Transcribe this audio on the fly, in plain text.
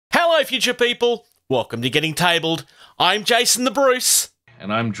Hello, future people. Welcome to Getting Tabled. I'm Jason the Bruce.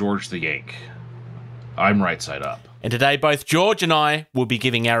 And I'm George the Yank. I'm right side up. And today both George and I will be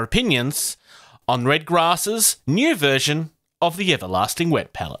giving our opinions on Redgrass's new version of the Everlasting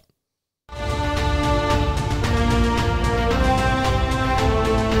Wet Palette.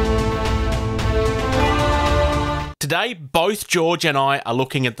 Today, both George and I are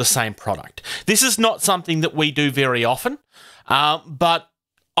looking at the same product. This is not something that we do very often, but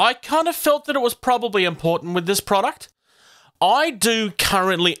I kind of felt that it was probably important with this product. I do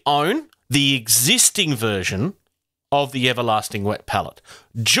currently own the existing version of the Everlasting Wet Palette.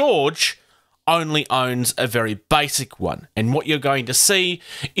 George only owns a very basic one, and what you're going to see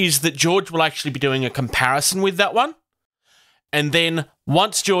is that George will actually be doing a comparison with that one, and then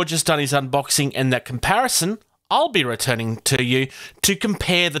once George has done his unboxing and that comparison, I'll be returning to you to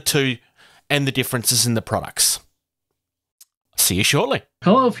compare the two and the differences in the products. See you shortly.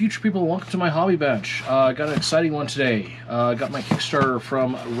 Hello, future people. Welcome to my hobby bench. I got an exciting one today. I got my Kickstarter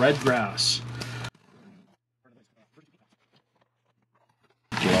from Redgrass.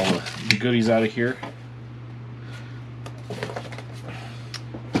 Get all the goodies out of here.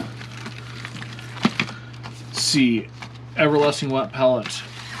 Let's see. Everlasting Wet Palette.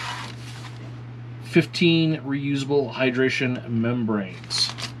 15 reusable hydration membranes.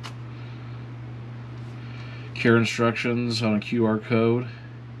 Care instructions on a QR code.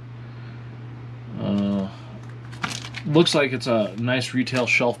 Looks like it's a nice retail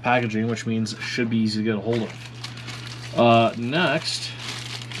shelf packaging, which means it should be easy to get a hold of. Next,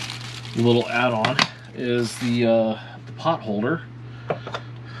 a little add-on is the pot holder.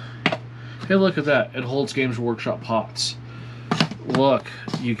 Hey, look at that. It holds Games Workshop pots. Look,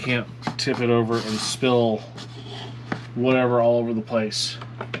 you can't tip it over and spill whatever all over the place.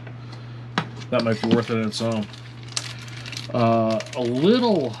 That might be worth it on its own. A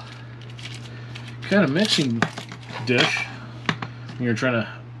little kind of mixing dish when you're trying to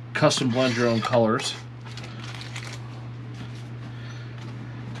custom blend your own colors.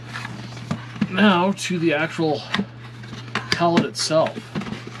 Now to the actual palette itself.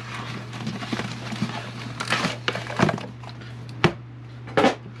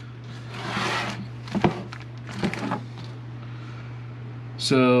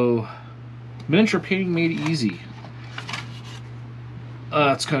 So, miniature painting made easy.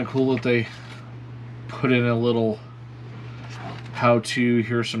 It's kind of cool that they put in a little how-to.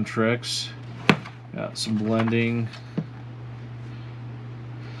 Here's some tricks. Got some blending.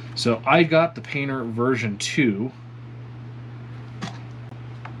 So I got the Painter version 2.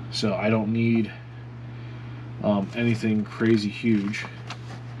 So I don't need anything crazy huge.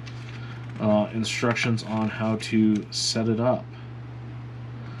 Instructions on how to set it up.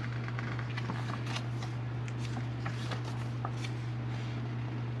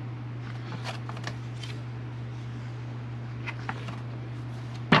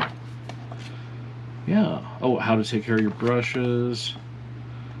 Yeah. Oh, how to take care of your brushes.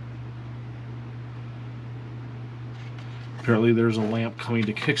 Apparently there's a lamp coming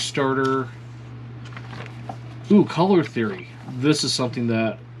to Kickstarter. Ooh, color theory. This is something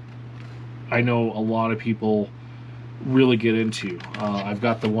that I know a lot of people really get into. I've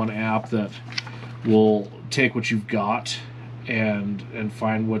got the one app that will take what you've got and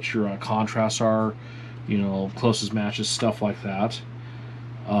find what your contrasts are, you know, closest matches, stuff like that.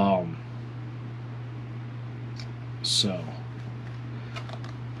 So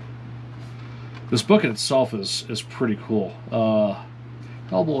this book in itself is pretty cool. Oh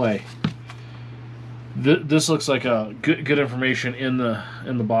boy, this looks like a good information in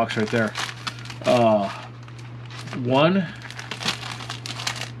the box right there.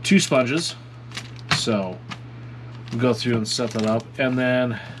 2 sponges. So we'll go through and set that up, and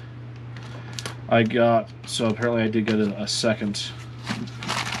then I got, so apparently I did get a second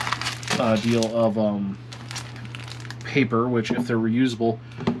deal of paper, which if they're reusable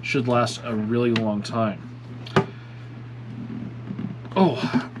should last a really long time.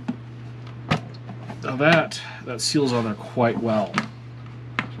 Oh, now that seals on there quite well.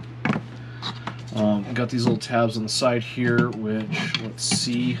 Got these little tabs on the side here, which, let's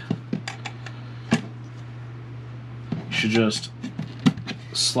see, should just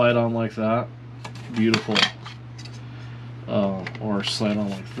slide on like that. Beautiful. Or slide on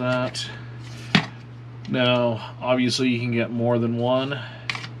like that. Now, obviously you can get more than one.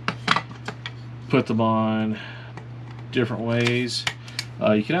 Put them on different ways.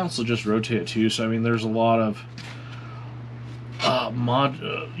 You can also just rotate it too, so I mean there's a lot of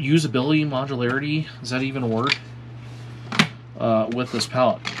usability, modularity, is that even a word? With this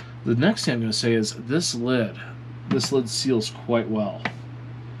palette. The next thing I'm going to say is this lid seals quite well.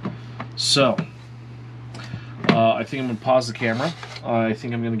 So, I think I'm going to pause the camera. I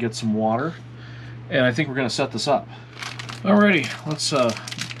think I'm going to get some water. And I think we're going to set this up. Alrighty, let's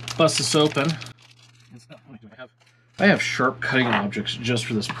bust this open. I have sharp cutting objects just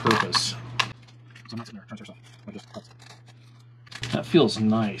for this purpose. That feels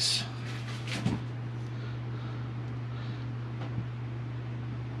nice.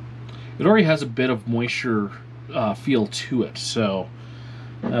 It already has a bit of moisture feel to it, so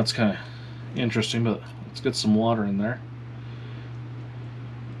that's kind of interesting, but let's get some water in there.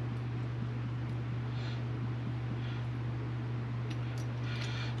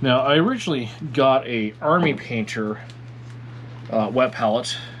 Now, I originally got a Army Painter wet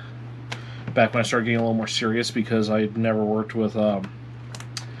palette back when I started getting a little more serious, because I'd never worked with a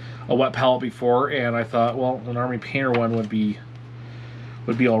wet palette before, and I thought, well, an Army Painter one would be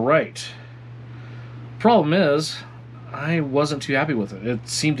all right. Problem is, I wasn't too happy with it. It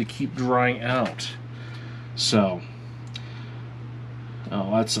seemed to keep drying out. So,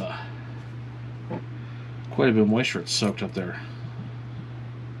 oh, that's quite a bit of moisture it's soaked up there.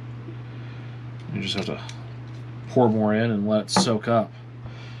 You just have to pour more in and let it soak up.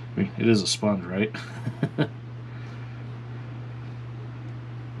 I mean, it is a sponge, right?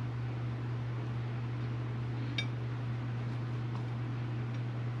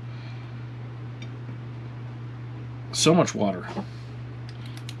 So much water.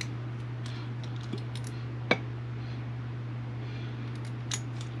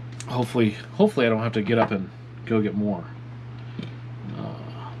 Hopefully I don't have to get up and go get more,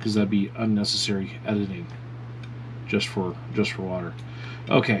 because that'd be unnecessary editing just for water.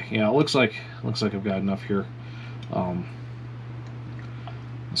 Okay, yeah, it looks like I've got enough here.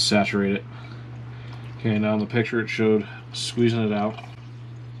 Saturate it. Okay, now in the picture it showed squeezing it out.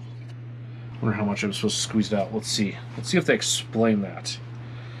 Wonder how much I'm supposed to squeeze it out. Let's see if they explain that.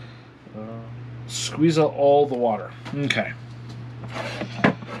 Squeeze out all the water. Okay.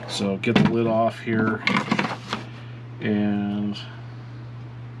 So get the lid off here, and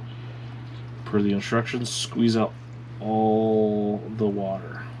per the instructions, squeeze out all the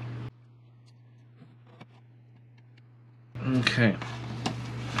water. Okay.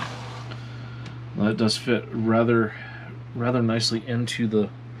 Well, that does fit rather nicely into the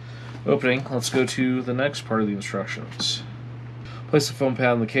opening. Let's go to the next part of the instructions. Place the foam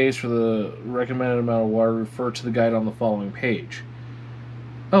pad in the case. For the recommended amount of water, refer to the guide on the following page.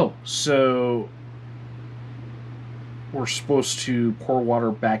 Oh, so we're supposed to pour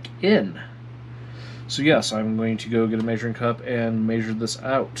water back in. So yes, I'm going to go get a measuring cup and measure this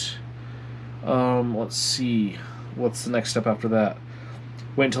out. Let's see. What's the next step after that?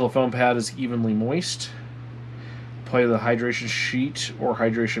 Wait until the foam pad is evenly moist. Apply the hydration sheet or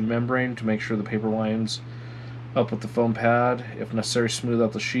hydration membrane to make sure the paper lines up with the foam pad. If necessary, smooth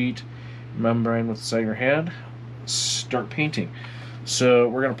out the sheet, membrane with the side of your hand. Start painting. So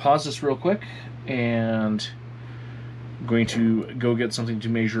we're going to pause this real quick, and I'm going to go get something to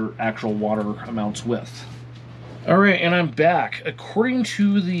measure actual water amounts with. Alright, and I'm back. According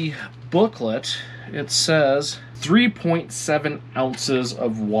to the booklet, it says 3.7 ounces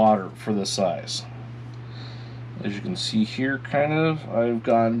of water for this size. As you can see here, kind of, I've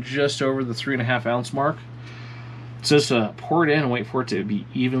gone just over the 3.5 ounce mark. It says to pour it in and wait for it to be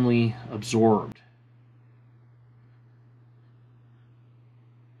evenly absorbed.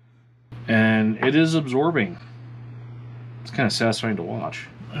 And it is absorbing. It's kind of satisfying to watch.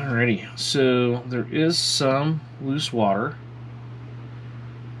 Alrighty, so there is some loose water.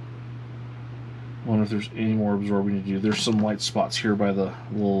 Wonder if there's any more absorbing to do. There's some white spots here by the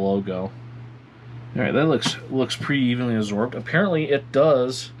little logo. Alright, that looks pretty evenly absorbed. Apparently it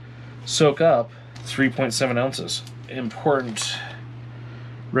does soak up 3.7 ounces. Important.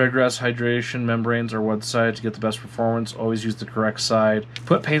 Redgrass hydration membranes are one side to get the best performance. Always use the correct side.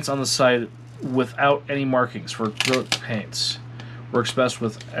 Put paints on the side without any markings for acrylic paints. Works best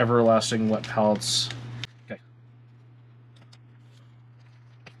with everlasting wet palettes. Okay.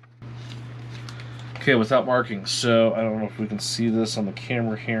 Okay, without markings. So I don't know if we can see this on the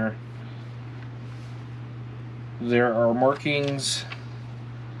camera here. There are markings.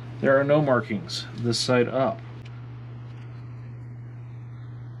 There are no markings this side up.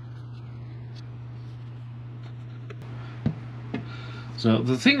 So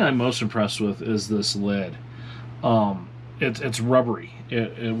the thing I'm most impressed with is this lid. It's rubbery.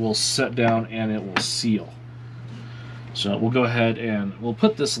 It will set down and it will seal. So we'll go ahead and we'll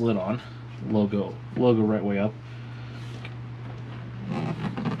put this lid on. Logo right way up.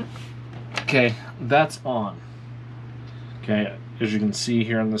 Okay, that's on. Okay, as you can see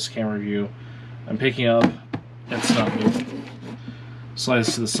here on this camera view, I'm picking up, it's not moving. Slide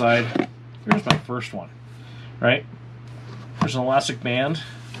this to the side. Here's my first one, right? There's an elastic band.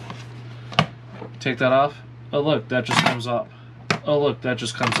 Take that off. Oh, look, that just comes up. Oh, look, that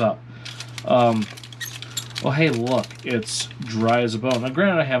just comes up. Oh, hey, look, it's dry as a bone. Now,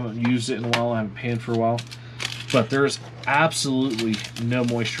 granted, I haven't used it in a while. I haven't painted for a while. But there's absolutely no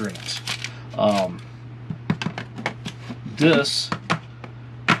moisture in it. This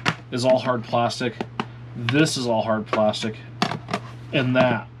is all hard plastic. This is all hard plastic. And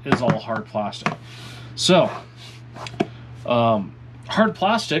that is all hard plastic. So, hard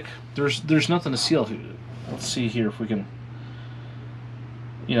plastic, there's nothing to seal. Let's see here if we can,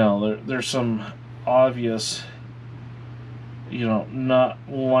 you know, there's some obvious, you know, not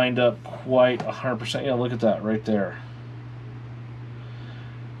lined up quite 100%. Yeah, look at that right there.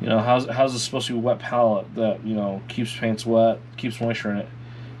 You know, how's it supposed to be a wet palette that, you know, keeps paints wet, keeps moisture in it,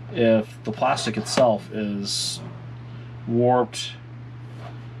 if the plastic itself is warped?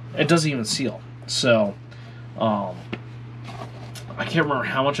 It doesn't even seal. So, I can't remember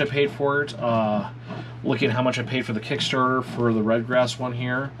how much I paid for it. Looking at how much I paid for the Kickstarter for the Redgrass one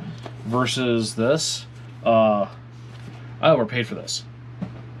here versus this, I overpaid for this.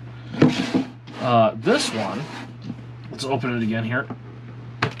 This one, let's open it again here.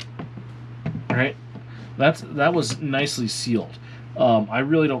 Right, that was nicely sealed. I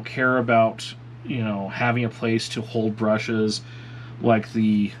really don't care about, you know, having a place to hold brushes like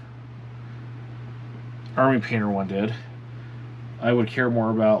the Army Painter one did. I would care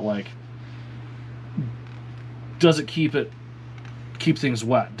more about, like, does it keep things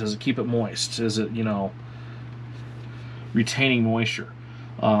wet? Does it keep it moist? Is it, you know, retaining moisture?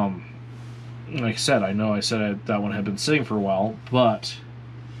 Like I said, that one had been sitting for a while, but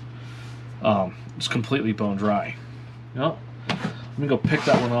it's completely bone dry. Well, let me go pick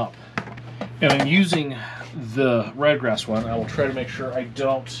that one up. And I'm using the Redgrass one. I will try to make sure I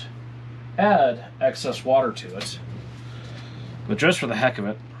don't add excess water to it. But just for the heck of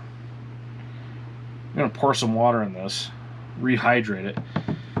it, I'm going to pour some water in this, rehydrate it,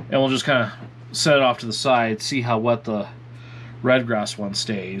 and we'll just kind of set it off to the side, see how wet the Redgrass one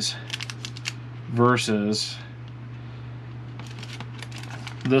stays versus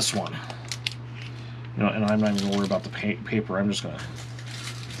this one. You know, and I'm not even going to worry about the paper. I'm just going to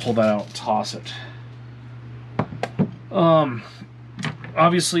pull that out and toss it.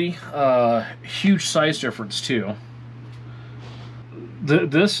 Obviously, huge size difference too.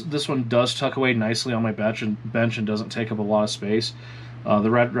 This one does tuck away nicely on my bench and doesn't take up a lot of space. The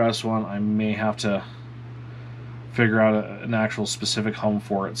Redgrass one, I may have to figure out an actual specific home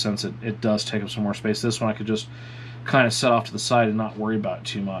for it, since it does take up some more space. This one I could just kind of set off to the side and not worry about it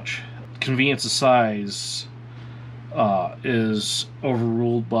too much. Convenience of size is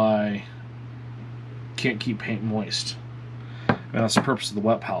overruled by can't keep paint moist. And that's the purpose of the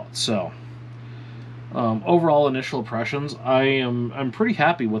wet palette. So, overall initial impressions, I'm pretty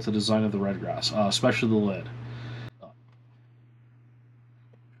happy with the design of the Redgrass, especially the lid.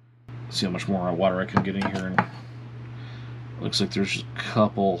 See how much more water I can get in here. And looks like there's just a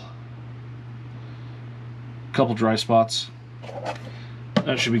couple dry spots.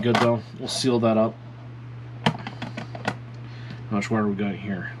 That should be good though. We'll seal that up. How much water we got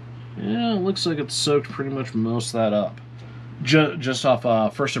here? Yeah, it looks like it's soaked pretty much most of that up. Just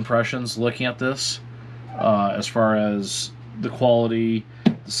off first impressions, looking at this, as far as the quality,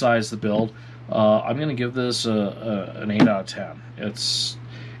 the size of the build, I'm going to give this an 8 out of 10.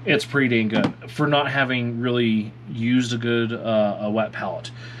 It's pretty dang good for not having really used a good a wet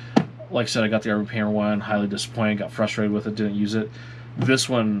palette. Like I said, I got the Eric Matyas one, highly disappointed, got frustrated with it, didn't use it. This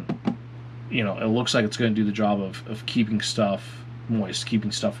one, you know, it looks like it's going to do the job of keeping stuff moist,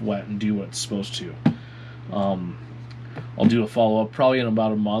 keeping stuff wet, and do what it's supposed to. I'll do a follow-up probably in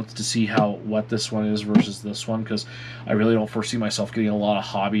about a month to see how wet this one is versus this one, because I really don't foresee myself getting a lot of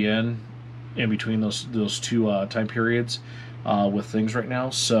hobby in between those two time periods with things right now.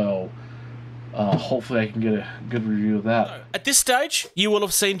 So hopefully I can get a good review of that. At this stage, you will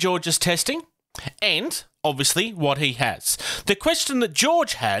have seen George's testing and obviously what he has. The question that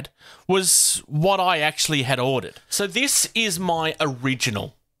George had was what I actually had ordered. So this is my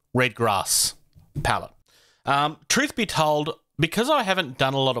original Redgrass palette. Truth be told, because I haven't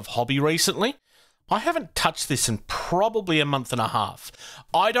done a lot of hobby recently, I haven't touched this in probably a month and a half.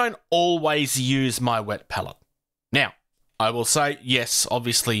 I don't always use my wet palette. Now, I will say, yes,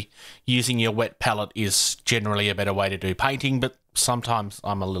 obviously, using your wet palette is generally a better way to do painting, but sometimes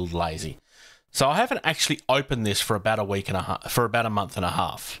I'm a little lazy. So I haven't actually opened this for about a week and a half, for about a month and a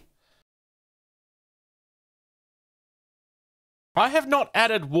half. I have not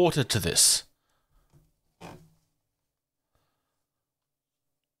added water to this.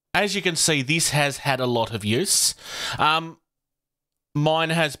 as you can see, this has had a lot of use. Mine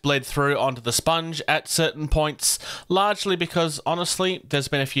has bled through onto the sponge at certain points, largely because, honestly, there's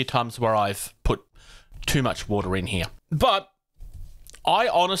been a few times where I've put too much water in here. But I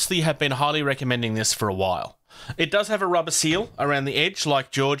honestly have been highly recommending this for a while. It does have a rubber seal around the edge, like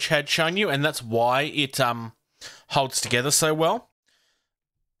George had shown you, and that's why it holds together so well.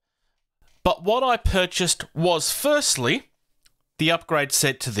 But what I purchased was, firstly, the upgrade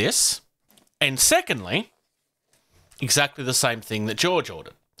set to this, and secondly, exactly the same thing that George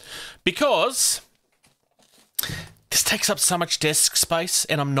ordered. Because this takes up so much desk space,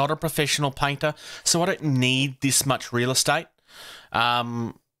 and I'm not a professional painter, so I don't need this much real estate.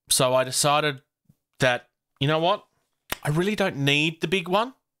 So I decided that, you know what? I really don't need the big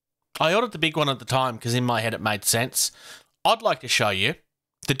one. I ordered the big one at the time because in my head it made sense. I'd like to show you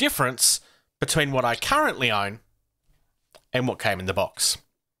the difference between what I currently own and what came in the box.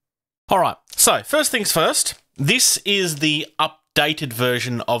 Alright, so first things first. This is the updated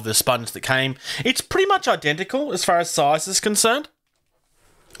version of the sponge that came. It's pretty much identical as far as size is concerned.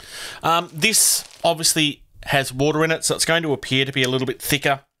 This obviously has water in it, so it's going to appear to be a little bit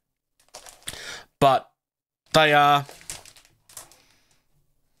thicker. But they are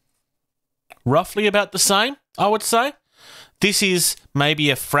roughly about the same, I would say. This is maybe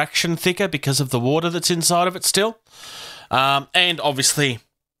a fraction thicker because of the water that's inside of it still. And obviously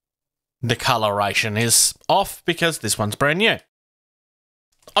the coloration is off because this one's brand new.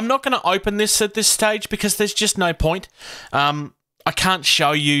 I'm not going to open this at this stage because there's just no point. I can't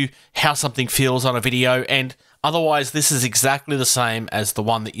show you how something feels on a video, and otherwise this is exactly the same as the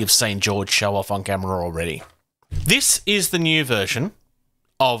one that you've seen George show off on camera already. This is the new version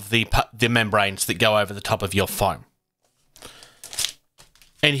of the membranes that go over the top of your foam.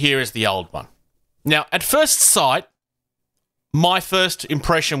 And here is the old one. Now, at first sight, my first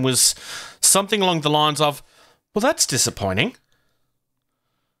impression was something along the lines of, well, that's disappointing.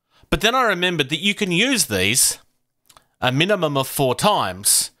 But then I remembered that you can use these a minimum of 4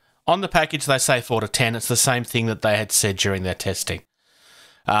 times. On the package, they say 4 to 10. It's the same thing that they had said during their testing.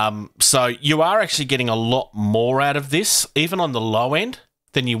 So you are actually getting a lot more out of this, even on the low end,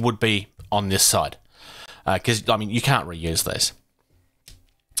 than you would be on this side. Because, I mean, you can't reuse these.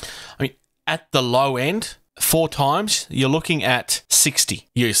 I mean, at the low end, 4 times, you're looking at 60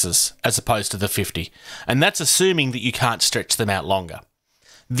 uses as opposed to the 50. And that's assuming that you can't stretch them out longer.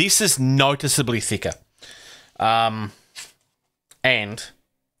 This is noticeably thicker. And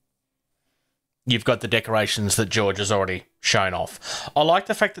you've got the decorations that George has already shown off. I like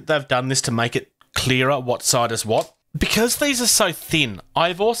the fact that they've done this to make it clearer what side is what. Because these are so thin,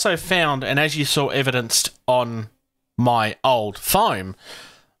 I've also found, and as you saw evidenced on my old foam,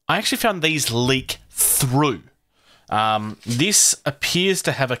 I actually found these leak through. This appears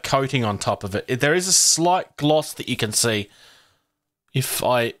to have a coating on top of it. There is a slight gloss that you can see if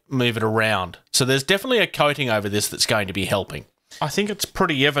I move it around. So there's definitely a coating over this that's going to be helping. I think it's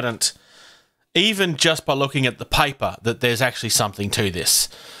pretty evident, even just by looking at the paper, that there's actually something to this.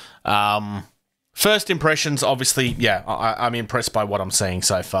 First impressions, obviously, yeah, I'm impressed by what I'm seeing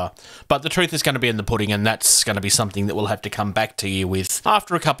so far. But the truth is going to be in the pudding, and that's going to be something that we'll have to come back to you with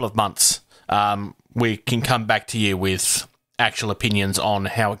after a couple of months. We can come back to you with actual opinions on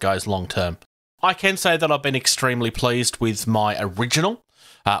how it goes long term. I can say that I've been extremely pleased with my original,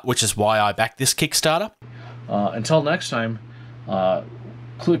 which is why I backed this Kickstarter. Until next time,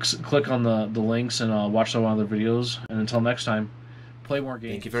 click on the links and watch some other videos. And until next time, play more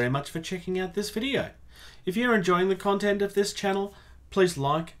games. Thank you very much for checking out this video. If you're enjoying the content of this channel, please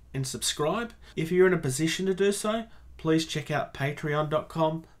like and subscribe. If you're in a position to do so, please check out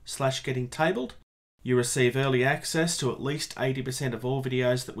patreon.com/gettingtabled. You receive early access to at least 80% of all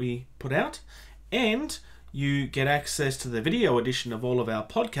videos that we put out, and you get access to the video edition of all of our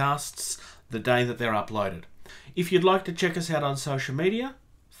podcasts the day that they're uploaded. If you'd like to check us out on social media,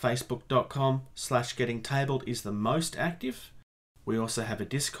 facebook.com/gettingtabled is the most active. We also have a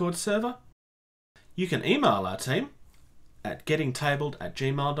Discord server. You can email our team at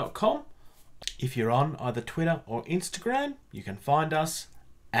gettingtabled@gmail.com. If you're on either Twitter or Instagram, you can find us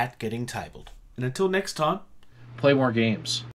at gettingtabled. And until next time, play more games.